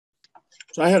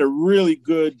So I had a really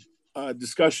good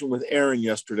discussion with Aaron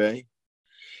yesterday.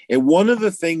 And one of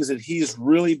the things that he's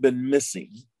really been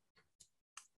missing,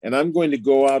 and I'm going to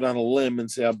go out on a limb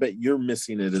and say, I bet you're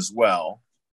missing it as well,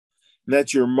 and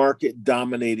that's your market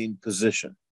dominating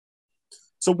position.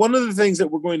 So one of the things that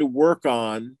we're going to work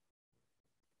on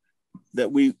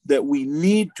that we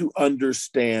need to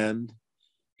understand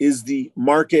is the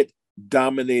market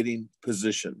dominating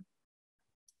position.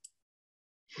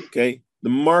 Okay, the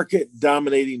market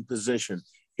dominating position.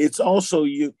 It's also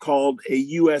called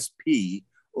a USP,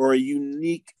 or a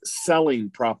unique selling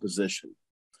proposition.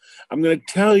 I'm going to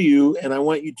tell you, and I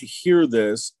want you to hear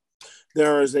this,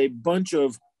 there is a bunch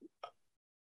of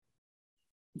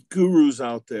gurus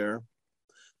out there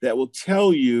that will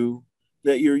tell you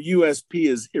that your USP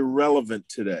is irrelevant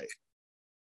today.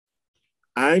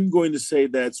 I'm going to say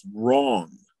that's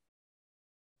wrong.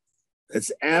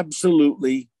 That's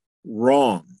absolutely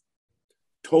wrong.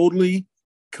 Totally,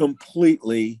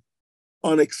 completely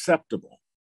unacceptable.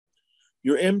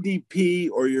 Your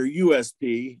MDP or your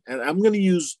USP, and I'm going to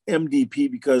use MDP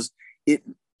because it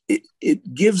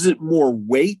gives it more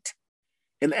weight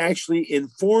and actually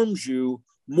informs you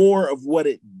more of what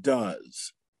it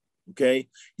does. Okay,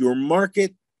 your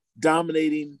market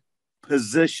dominating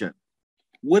position.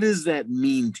 What does that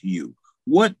mean to you?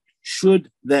 What should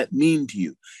that mean to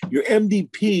you? Your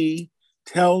MDP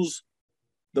tells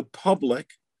the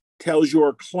public, tells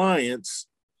your clients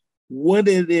what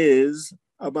it is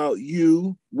about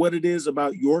you, what it is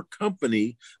about your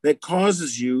company that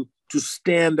causes you to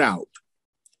stand out.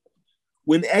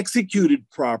 When executed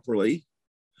properly,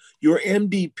 your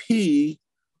MDP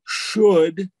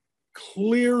should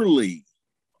clearly,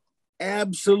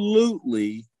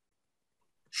 absolutely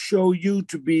show you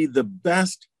to be the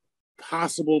best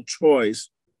possible choice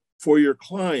for your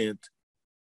client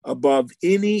above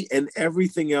any and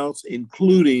everything else,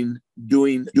 including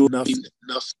doing nothing.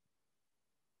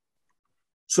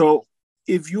 So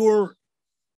if your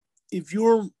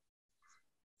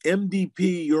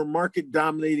MDP, your market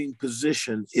dominating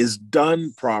position, is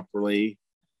done properly,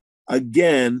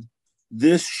 again,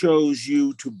 this shows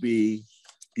you to be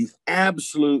the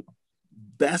absolute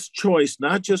best choice,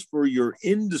 not just for your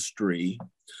industry,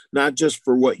 not just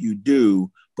for what you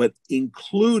do, but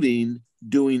including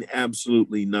doing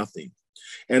absolutely nothing.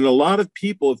 And a lot of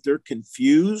people, if they're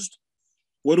confused,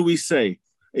 what do we say?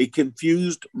 A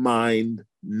confused mind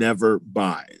never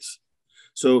buys.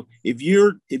 So if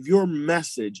your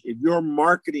message, if your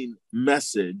marketing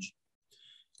message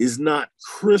is not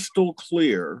crystal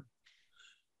clear,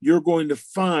 you're going to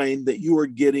find that you are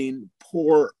getting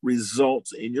poor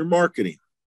results in your marketing.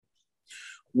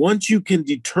 Once you can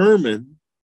determine,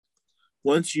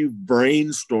 once you've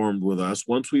brainstormed with us,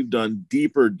 once we've done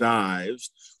deeper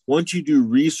dives, once you do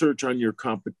research on your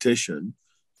competition,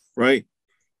 right?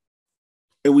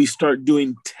 And we start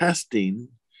doing testing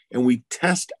and we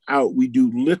test out, we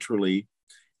do literally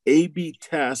A/B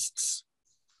tests.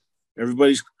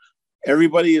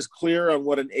 Everybody is clear on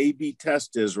what an A/B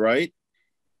test is, right?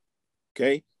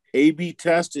 Okay. A/B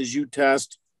test is you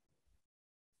test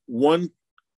one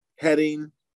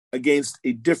heading against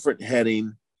a different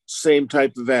heading, same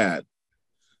type of ad.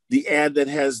 The ad that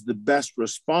has the best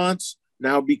response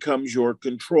now becomes your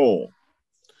control.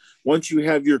 Once you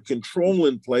have your control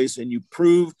in place and you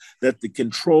prove that the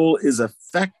control is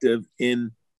effective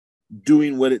in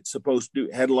doing what it's supposed to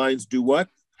do, headlines do what?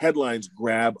 Headlines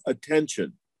grab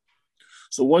attention.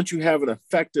 So once you have an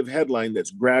effective headline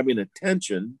that's grabbing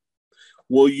attention,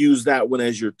 we'll use that one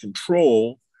as your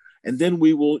control, and then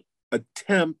we will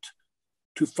attempt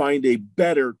to find a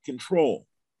better control.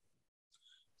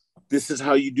 This is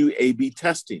how you do A/B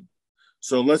testing.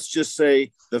 So let's just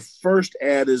say the first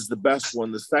ad is the best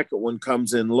one. The second one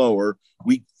comes in lower.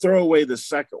 We throw away the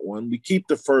second one. We keep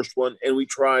the first one and we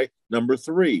try number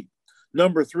 3.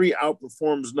 Number 3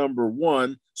 outperforms number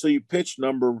 1. So you pitch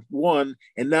number 1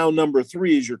 and now number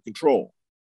 3 is your control.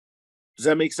 Does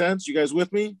that make sense? You guys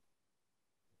with me?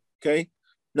 Okay.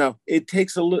 Now it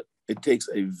takes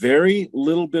a very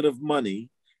little bit of money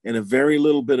and a very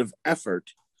little bit of effort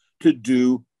to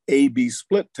do A/B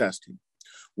split testing.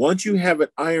 Once you have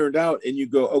it ironed out and you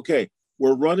go, okay,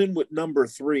 we're running with number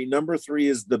 3. Number 3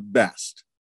 is the best,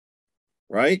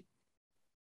 right?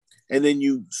 And then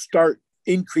you start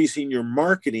increasing your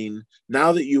marketing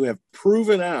now that you have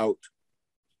proven out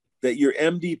that your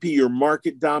MDP, your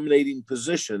market dominating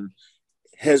position,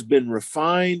 has been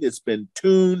refined, it's been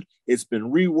tuned, it's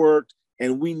been reworked,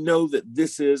 and we know that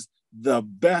this is the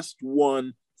best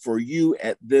one for you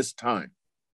at this time.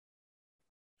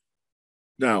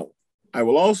 Now, I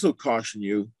will also caution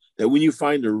you that when you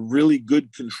find a really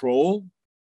good control,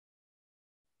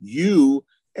 You,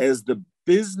 as the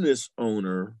business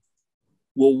owner,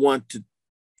 will want to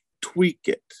tweak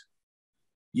it.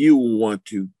 You will want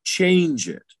to change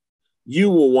it. You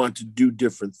will want to do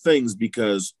different things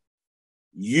because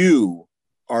you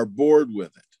are bored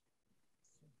with it.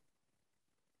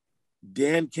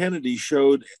 Dan Kennedy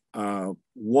showed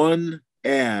one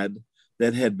ad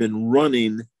that had been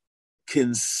running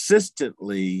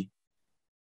consistently,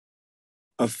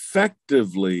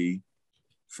 effectively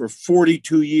for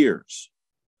 42 years.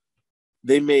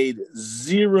 They made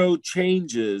zero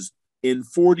changes in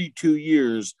 42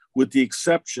 years, with the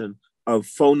exception of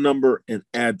phone number and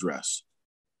address.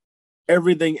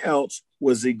 Everything else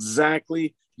was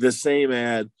exactly the same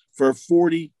ad for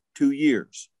 42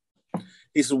 years.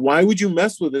 He said, why would you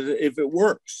mess with it if it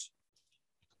works?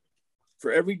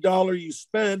 For every dollar you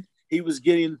spent, he was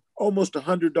getting almost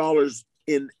 $100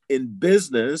 in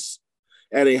business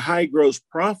at a high gross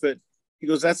profit. He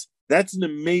goes, that's an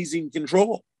amazing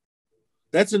control.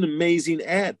 That's an amazing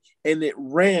ad. And it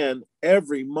ran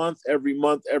every month, every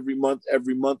month, every month,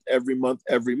 every month, every month,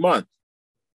 every month.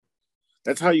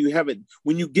 That's how you have it.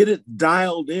 When you get it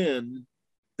dialed in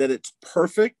that it's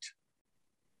perfect,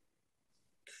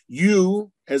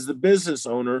 you, as the business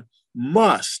owner,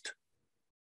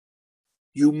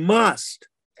 you must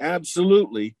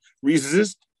absolutely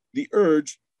resist the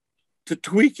urge to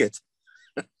tweak it.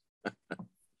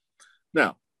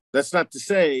 Now, that's not to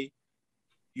say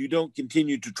you don't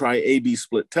continue to try A/B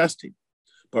split testing.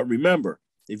 But remember,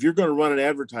 if you're going to run an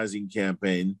advertising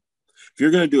campaign, if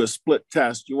you're going to do a split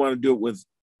test, you want to do it with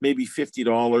maybe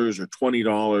 $50 or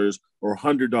 $20 or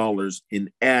 $100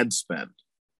 in ad spend.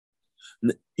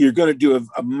 You're going to do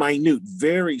a minute,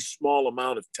 very small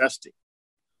amount of testing,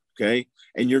 okay?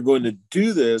 And you're going to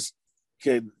do this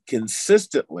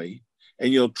consistently,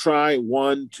 and you'll try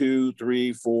 1, 2,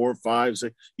 3, 4, 5,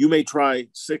 6. You may try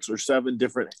 6 or 7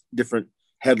 different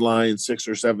headlines, 6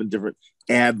 or 7 different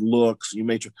ad looks. You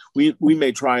may we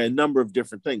may try a number of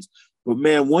different things. But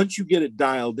man, once you get it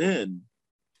dialed in,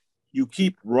 you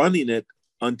keep running it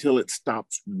until it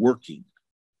stops working.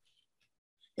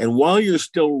 And while you're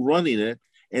still running it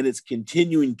and it's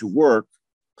continuing to work,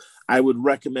 I would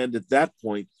recommend at that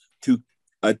point to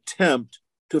attempt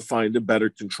to find a better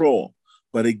control.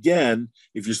 But again,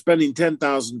 if you're spending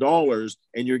 $10,000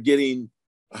 and you're getting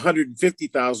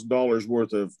 $150,000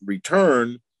 worth of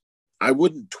return, I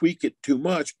wouldn't tweak it too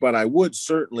much, but I would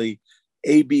certainly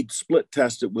A/B split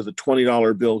test it with a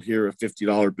 $20 bill here, a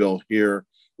 $50 bill here,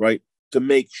 right? To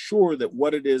make sure that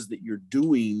what it is that you're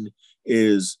doing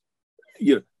is,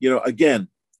 again,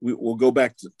 we'll go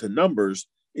back to numbers.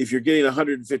 If you're getting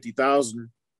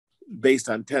 150,000 based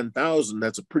on 10,000,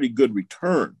 that's a pretty good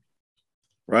return,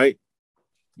 right?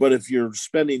 But if you're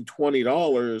spending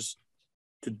 $20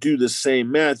 to do the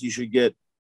same math, you should get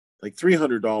like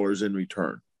 $300 in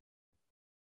return.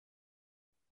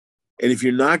 And if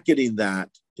you're not getting that,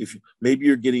 maybe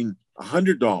you're getting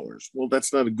 $100, well,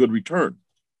 that's not a good return.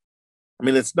 I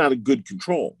mean, that's not a good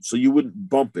control. So you wouldn't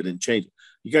bump it and change it.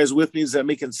 You guys with me? Is that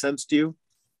making sense to you?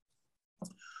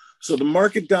 So the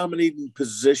market dominating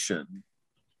position,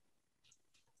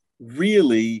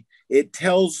 really, it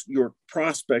tells your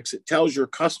prospects, it tells your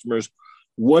customers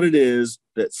what it is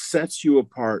that sets you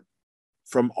apart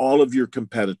from all of your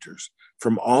competitors,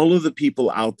 from all of the people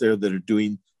out there that are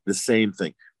doing the same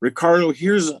thing. Ricardo,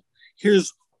 here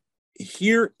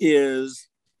is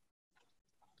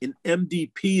an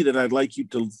MDP that I'd like you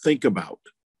to think about.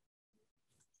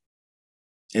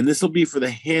 And this will be for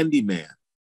the handyman.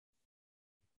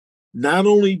 Not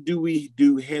only do we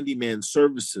do handyman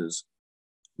services,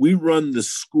 we run the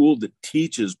school that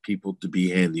teaches people to be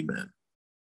handymen.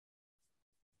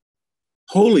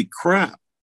 Holy crap.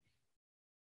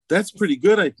 That's pretty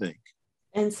good, I think.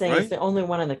 And saying right? It's the only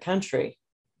one in the country.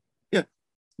 Yeah.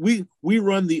 We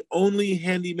run the only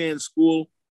handyman school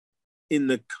in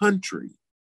the country.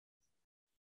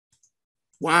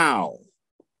 Wow.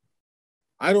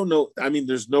 I don't know. I mean,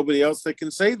 there's nobody else that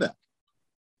can say that.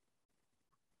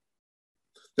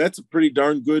 That's a pretty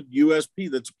darn good USP.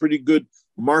 That's a pretty good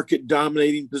market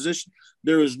dominating position.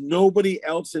 There is nobody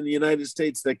else in the United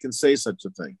States that can say such a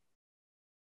thing.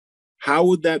 How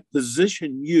would that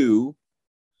position you?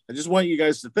 I just want you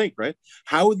guys to think, right?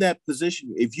 How would that position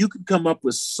you? If you could come up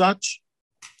with such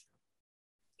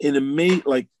an amazing,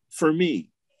 like for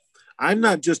me, I'm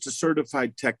not just a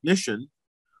certified technician.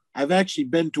 I've actually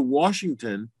been to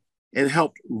Washington and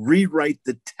helped rewrite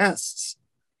the tests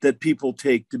that people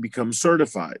take to become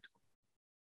certified.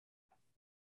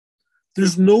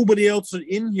 There's nobody else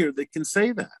in here that can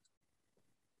say that.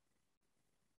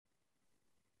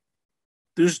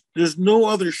 There's no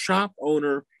other shop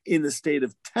owner in the state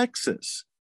of Texas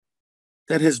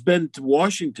that has been to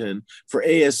Washington for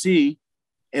ASE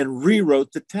and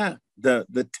rewrote the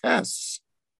tests.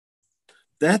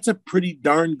 That's a pretty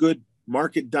darn good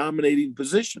market dominating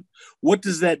position. What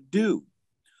does that do?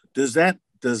 Does that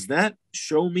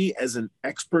show me as an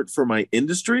expert for my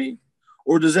industry,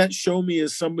 or does that show me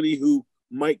as somebody who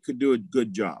could do a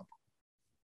good job?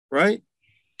 Right?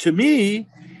 To me,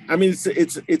 I mean,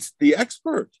 it's the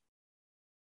expert.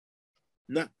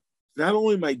 Not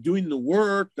only am I doing the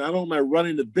work, not only am I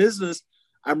running the business,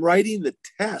 I'm writing the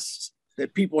tests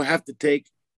that people have to take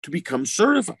to become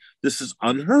certified. This is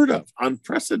unheard of,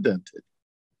 unprecedented.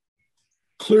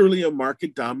 Clearly a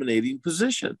market dominating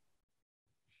position.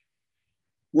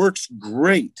 Works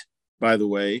great, by the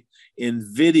way, in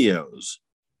videos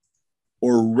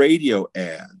or radio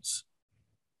ads.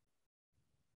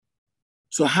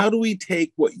 So how do we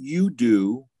take what you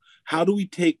do? How do we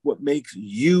take what makes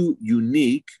you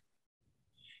unique?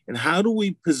 And how do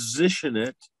we position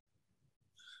it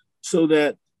so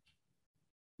that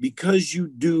because you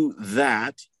do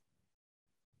that,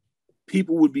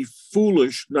 people would be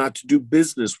foolish not to do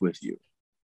business with you?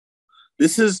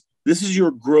 This is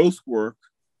your growth work.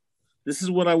 This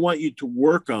is what I want you to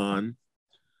work on.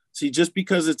 See, just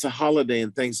because it's a holiday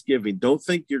and Thanksgiving, don't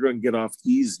think you're going to get off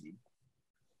easy,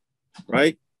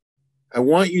 right? I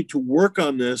want you to work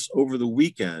on this over the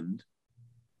weekend.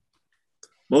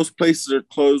 Most places are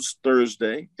closed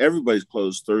Thursday. Everybody's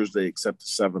closed Thursday except the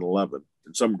 7-Eleven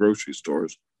and some grocery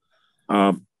stores.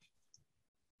 All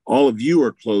of you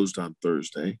are closed on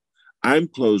Thursday. I'm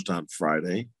closed on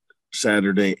Friday,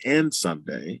 Saturday, and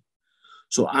Sunday.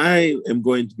 So I am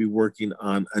going to be working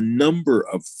on a number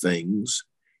of things,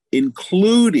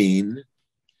 including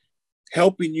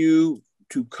helping you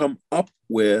to come up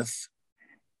with,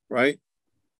 right,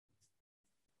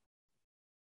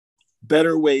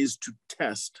 better ways to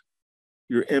test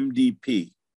your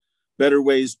MDP, better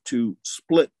ways to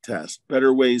split test,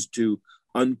 better ways to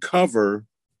uncover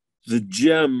the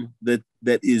gem that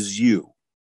is you,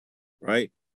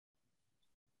 right?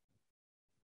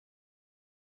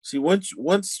 See,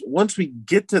 once we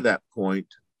get to that point,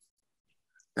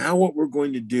 now what we're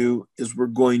going to do is we're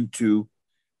going to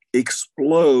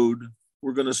explode.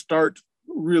 We're going to start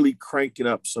really cranking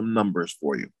up some numbers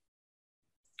for you.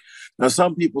 Now,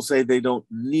 some people say they don't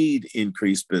need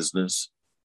increased business.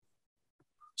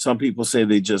 Some people say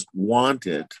they just want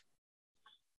it.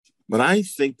 But I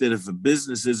think that if a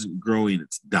business isn't growing,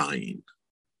 it's dying.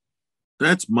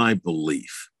 That's my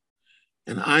belief.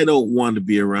 And I don't want to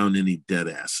be around any dead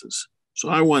asses. So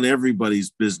I want everybody's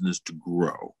business to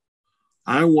grow.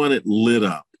 I want it lit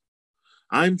up.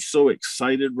 I'm so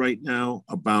excited right now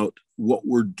about what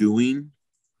we're doing.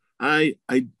 I'm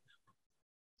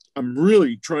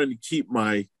really trying to keep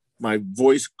my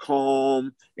voice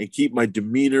calm and keep my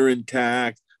demeanor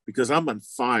intact because I'm on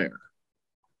fire.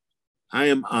 I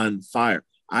am on fire.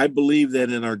 I believe that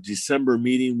in our December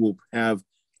meeting, we'll have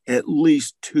at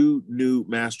least 2 new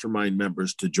mastermind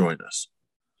members to join us.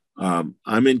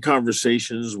 I'm in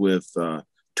conversations with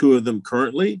 2 of them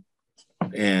currently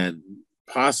and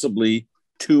possibly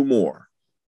 2 more.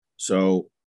 So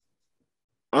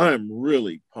I'm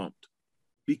really pumped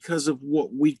because of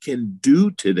what we can do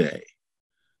today,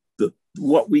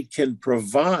 what we can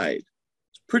provide.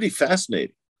 It's pretty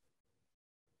fascinating.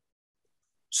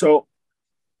 So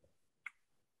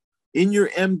in your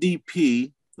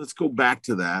MDP, let's go back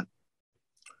to that.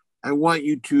 I want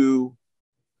you to,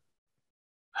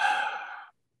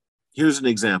 here's an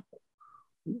example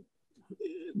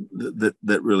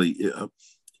that really,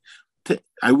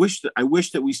 I wish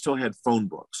that we still had phone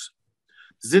books.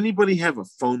 Does anybody have a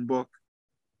phone book?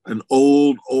 An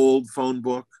old phone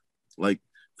book, like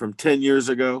from 10 years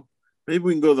ago? Maybe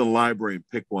we can go to the library and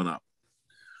pick one up.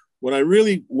 What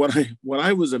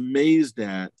I was amazed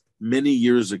at many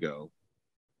years ago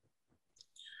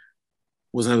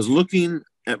was I was looking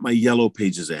at my Yellow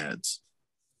Pages ads,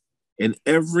 and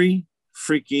every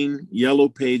freaking Yellow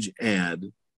Page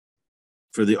ad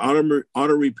for the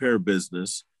auto repair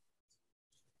business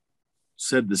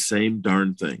said the same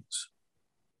darn things.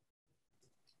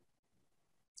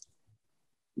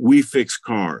 We fix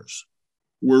cars.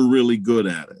 We're really good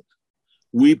at it.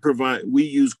 We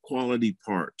use quality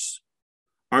parts.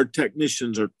 Our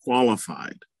technicians are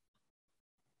qualified.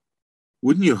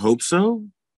 Wouldn't you hope so?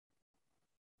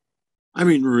 I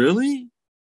mean, really?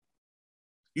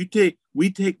 We take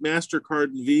MasterCard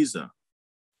and Visa.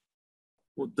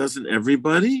 Well, doesn't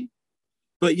everybody?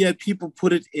 But yet people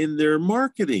put it in their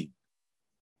marketing.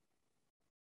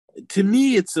 To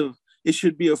me, it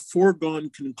should be a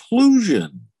foregone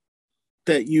conclusion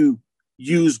that you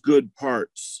use good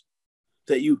parts,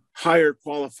 that you hire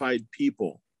qualified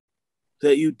people,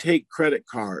 that you take credit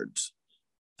cards,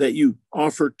 that you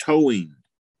offer towing,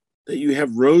 that you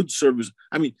have road service.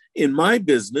 I mean, in my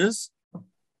business,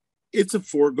 it's a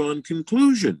foregone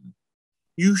conclusion.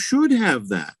 You should have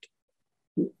that.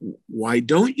 Why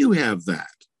don't you have that?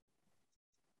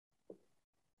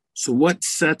 So what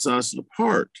sets us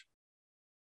apart?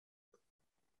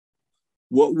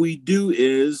 What we do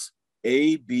is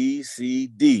A, B, C,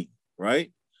 D,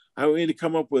 right? I want you to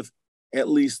come up with at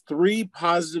least 3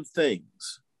 positive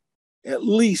things, at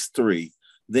least 3,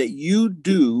 that you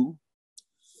do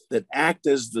that act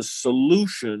as the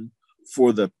solution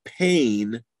for the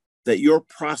pain that your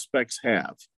prospects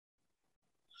have.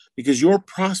 Because your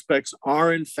prospects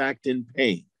are, in fact, in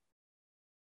pain.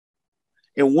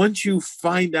 And once you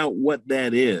find out what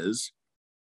that is,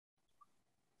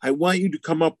 I want you to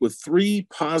come up with 3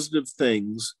 positive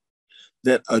things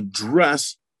that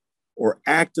address or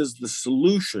act as the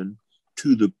solution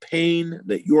to the pain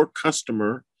that your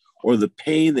customer or the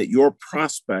pain that your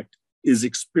prospect is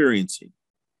experiencing.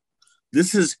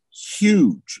 This is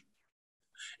huge.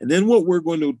 And then what we're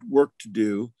going to work to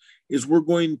do is we're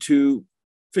going to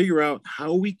figure out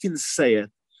how we can say it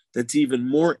that's even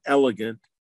more elegant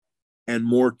and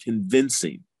more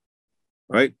convincing,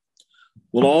 right?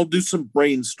 We'll all do some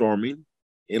brainstorming.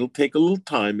 It'll take a little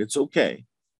time. It's okay,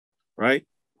 right?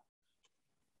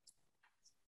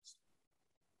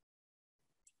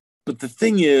 But the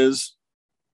thing is,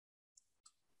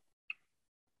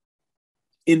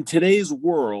 in today's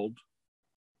world,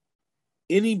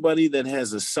 anybody that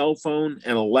has a cell phone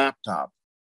and a laptop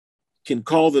can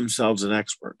call themselves an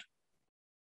expert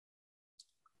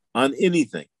on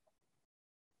anything.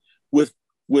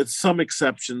 With some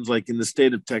exceptions, like in the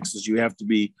state of Texas, you have to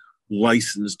be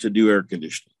licensed to do air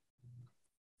conditioning.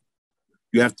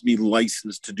 You have to be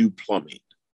licensed to do plumbing.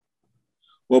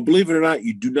 Well, believe it or not,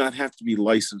 you do not have to be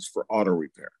licensed for auto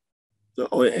repair.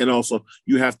 And also,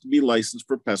 you have to be licensed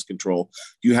for pest control.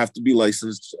 You have to be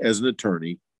licensed as an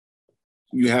attorney.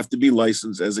 You have to be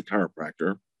licensed as a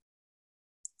chiropractor.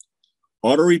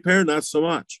 Auto repair, not so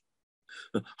much.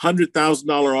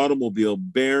 $100,000 automobile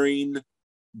bearing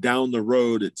down the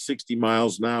road at 60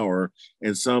 miles an hour,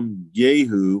 and some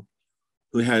yahoo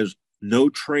who has no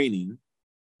training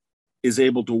is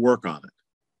able to work on it.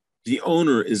 The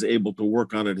owner is able to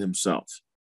work on it himself.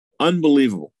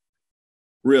 Unbelievable.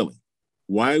 Really.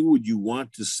 Why would you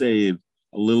want to save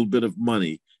a little bit of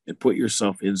money and put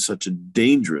yourself in such a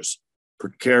dangerous,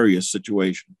 precarious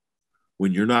situation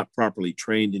when you're not properly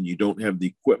trained and you don't have the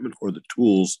equipment or the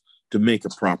tools to make a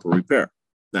proper repair?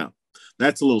 Now,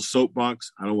 that's a little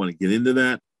soapbox. I don't want to get into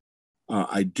that.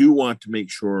 I do want to make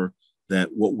sure that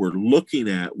what we're looking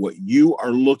at, what you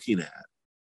are looking at,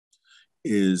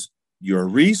 is your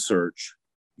research,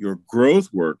 your growth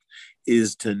work,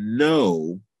 is to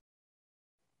know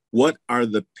what are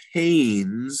the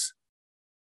pains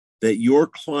that your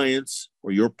clients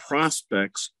or your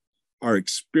prospects are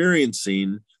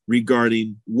experiencing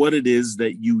regarding what it is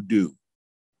that you do.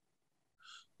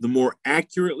 The more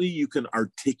accurately you can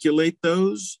articulate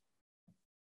those,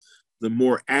 the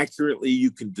more accurately you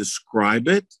can describe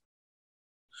it,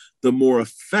 the more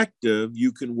effective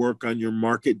you can work on your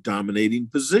market dominating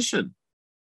position.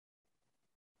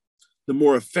 The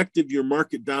more effective your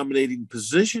market dominating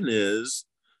position is,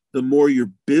 the more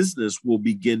your business will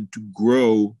begin to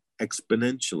grow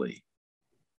exponentially.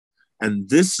 And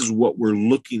this is what we're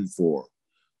looking for.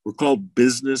 We're called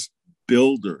business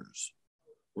builders.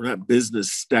 We're not business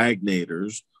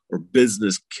stagnators or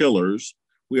business killers.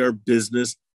 We are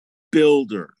business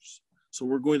builders. So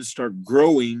we're going to start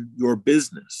growing your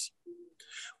business.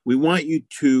 We want you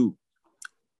to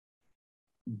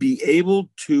be able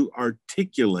to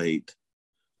articulate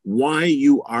why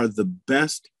you are the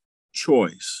best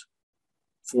choice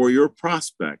for your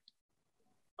prospect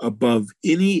above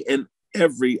any and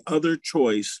every other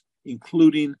choice,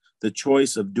 including the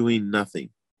choice of doing nothing.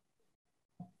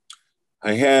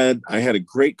 I had a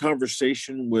great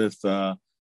conversation with a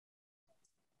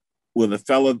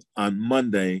fellow on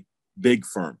Monday, big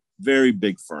firm, very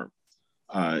big firm.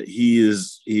 He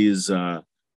is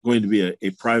going to be a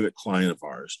private client of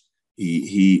ours.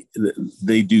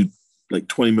 They do like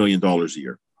 $20 million a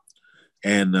year.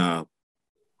 And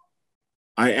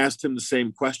I asked him the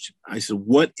same question. I said,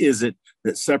 what is it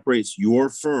that separates your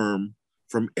firm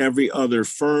from every other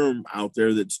firm out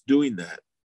there that's doing that?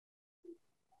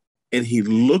 And he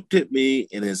looked at me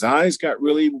and his eyes got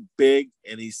really big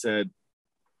and he said,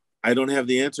 I don't have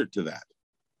the answer to that.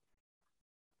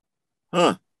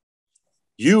 Huh.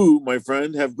 You, my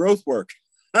friend, have growth work.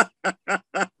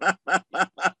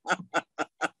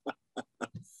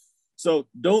 So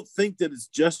don't think that it's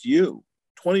just you.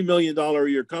 $20 million a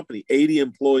year company, 80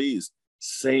 employees,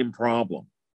 same problem.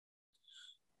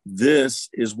 This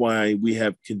is why we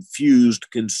have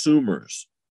confused consumers.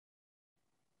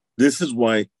 This is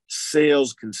why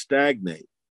sales can stagnate.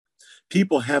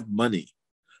 People have money.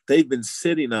 They've been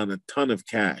sitting on a ton of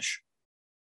cash.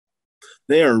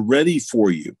 They are ready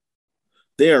for you.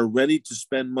 They are ready to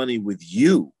spend money with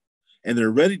you, and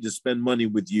they're ready to spend money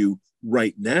with you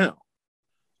right now.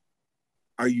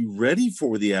 Are you ready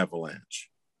for the avalanche?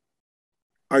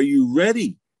 Are you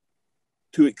ready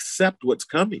to accept what's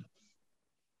coming?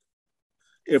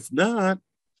 If not,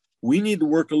 we need to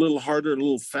work a little harder, a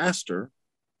little faster.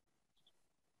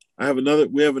 We have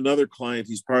another client.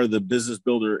 He's part of the Business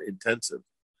Builder Intensive.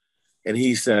 And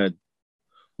he said,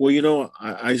 well, you know,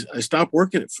 I stopped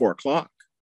working at 4:00.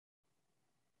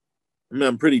 I mean,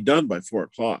 I'm pretty done by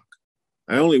 4:00.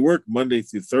 I only work Monday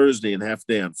through Thursday and half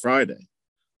day on Friday.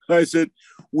 I said,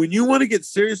 when you want to get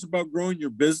serious about growing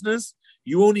your business,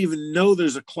 you won't even know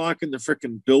there's a clock in the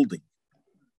freaking building.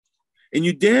 And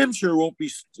you damn sure won't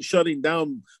be shutting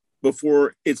down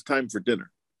before it's time for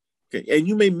dinner. Okay. And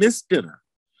you may miss dinner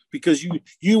because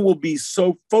you will be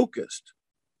so focused.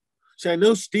 See, I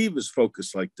know Steve is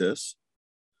focused like this.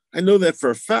 I know that for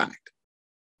a fact.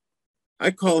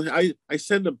 I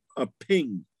send a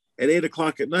ping at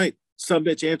 8:00 at night. Some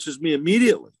bitch answers me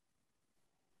immediately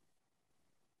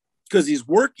because he's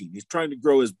working. He's trying to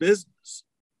grow his business.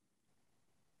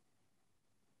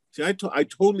 See, I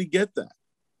totally get that.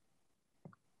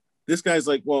 This guy's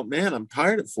like, well, man, I'm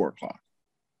tired at 4:00.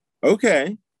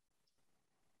 Okay.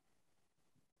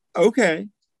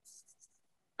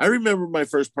 I remember my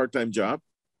first part-time job,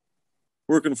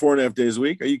 working 4.5 days a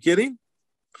week. Are you kidding?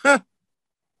 Huh.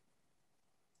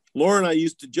 Laura and I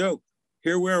used to joke.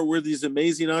 Here we are, we're these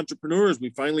amazing entrepreneurs. We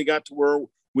finally got to where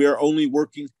we are only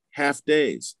working half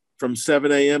days from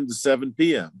 7 a.m. to 7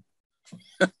 p.m.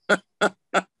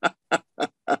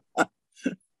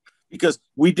 Because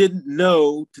we didn't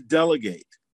know to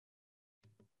delegate.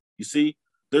 You see,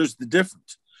 there's the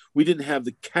difference. We didn't have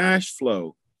the cash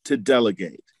flow to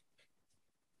delegate.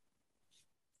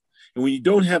 And when you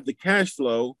don't have the cash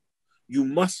flow, you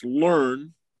must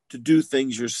learn to do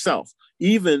things yourself,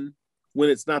 even when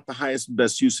it's not the highest and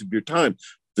best use of your time.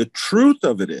 The truth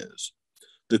of it is,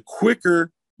 the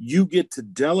quicker you get to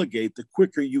delegate, the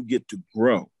quicker you get to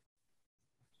grow.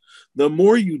 The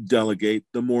more you delegate,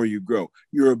 the more you grow.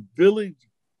 Your ability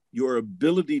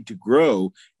to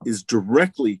grow is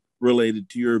directly related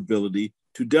to your ability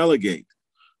to delegate.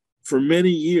 For many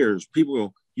years, people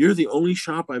go, you're the only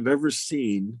shop I've ever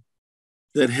seen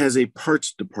that has a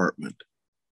parts department.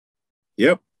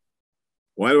 Yep.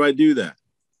 Why do I do that?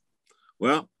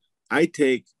 Well, I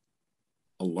take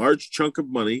a large chunk of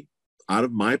money out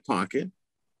of my pocket,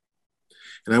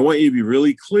 and I want you to be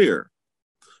really clear.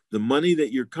 The money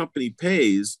that your company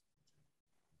pays,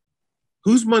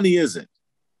 whose money is it?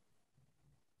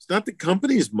 It's not the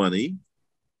company's money.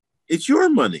 It's your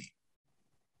money.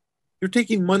 You're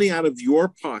taking money out of your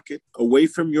pocket, away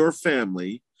from your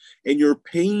family, and you're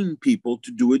paying people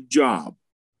to do a job.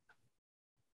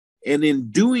 And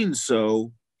in doing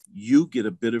so, you get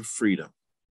a bit of freedom.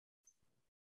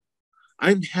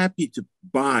 I'm happy to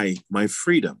buy my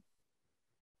freedom.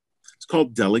 It's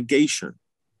called delegation.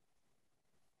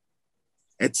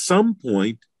 At some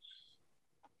point,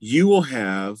 you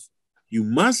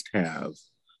must have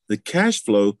the cash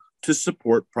flow to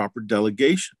support proper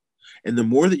delegation. And the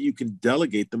more that you can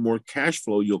delegate, the more cash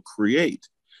flow you'll create.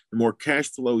 The more cash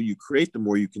flow you create, the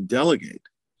more you can delegate.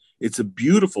 It's a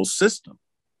beautiful system,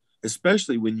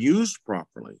 especially when used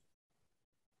properly.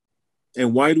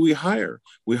 And why do we hire?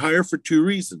 We hire for 2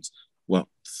 reasons. Well,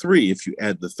 3 if you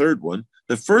add the third one.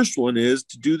 The first one is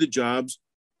to do the jobs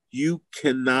you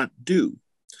cannot do.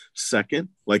 Second,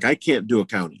 like I can't do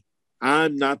accounting.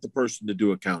 I'm not the person to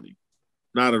do accounting.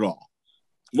 Not at all.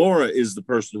 Laura is the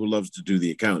person who loves to do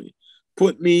the accounting.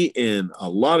 Put me in a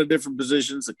lot of different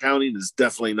positions. Accounting is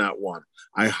definitely not one.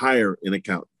 I hire an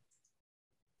accountant.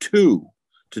 2,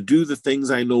 to do the things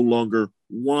I no longer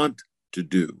want to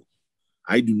do.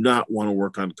 I do not want to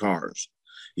work on cars.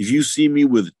 If you see me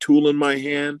with a tool in my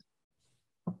hand,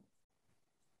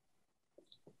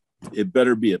 it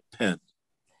better be a pen.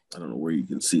 I don't know where you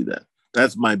can see that.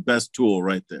 That's my best tool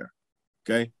right there.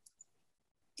 Okay?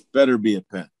 Better be a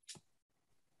pen.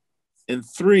 And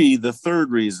 3, the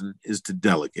third reason is to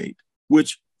delegate,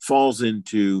 which falls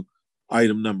into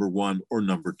item number 1 or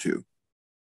number 2.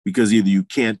 Because either you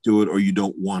can't do it or you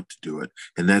don't want to do it.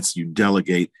 And that's you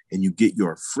delegate and you get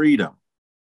your freedom.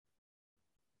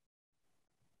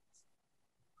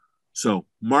 So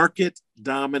market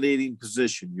dominating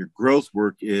position, your growth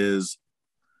work is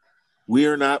We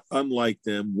are not unlike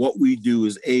them. What we do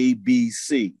is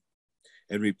ABC,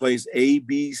 and replace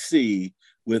ABC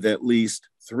with at least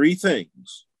 3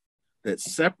 things that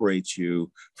separates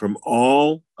you from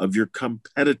all of your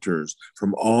competitors,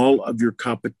 from all of your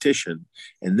competition.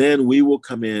 And then we will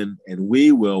come in and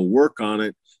we will work on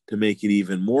it to make it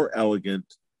even more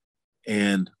elegant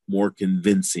and more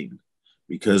convincing.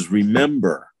 Because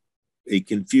remember, a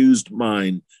confused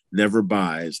mind never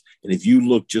buys. And if you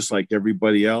look just like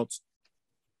everybody else,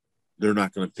 they're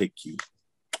not going to pick you.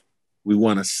 We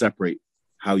want to separate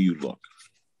how you look.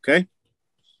 Okay?